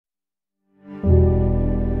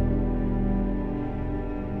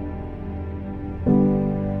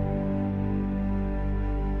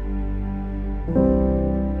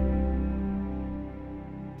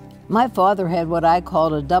My father had what I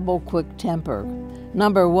called a double quick temper.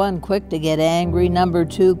 Number one, quick to get angry. Number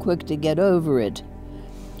two, quick to get over it.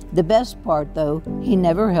 The best part, though, he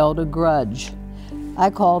never held a grudge. I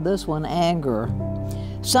call this one anger.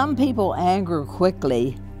 Some people anger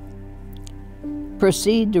quickly,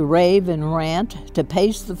 proceed to rave and rant, to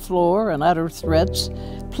pace the floor and utter threats,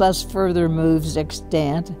 plus further moves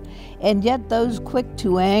extant. And yet those quick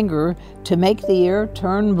to anger, to make the air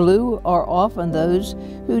turn blue, are often those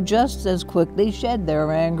who just as quickly shed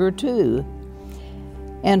their anger too.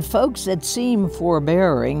 And folks that seem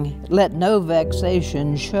forbearing, let no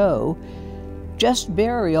vexation show, just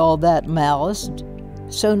bury all that malice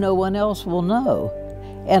so no one else will know.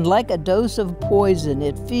 And like a dose of poison,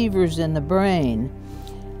 it fevers in the brain,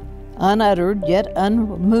 unuttered yet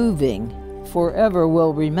unmoving, forever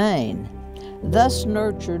will remain. Thus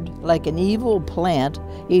nurtured like an evil plant,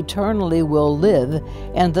 eternally will live,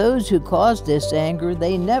 and those who cause this anger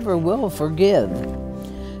they never will forgive.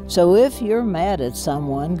 So if you're mad at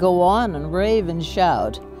someone, go on and rave and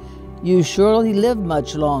shout. You surely live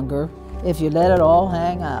much longer if you let it all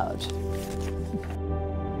hang out.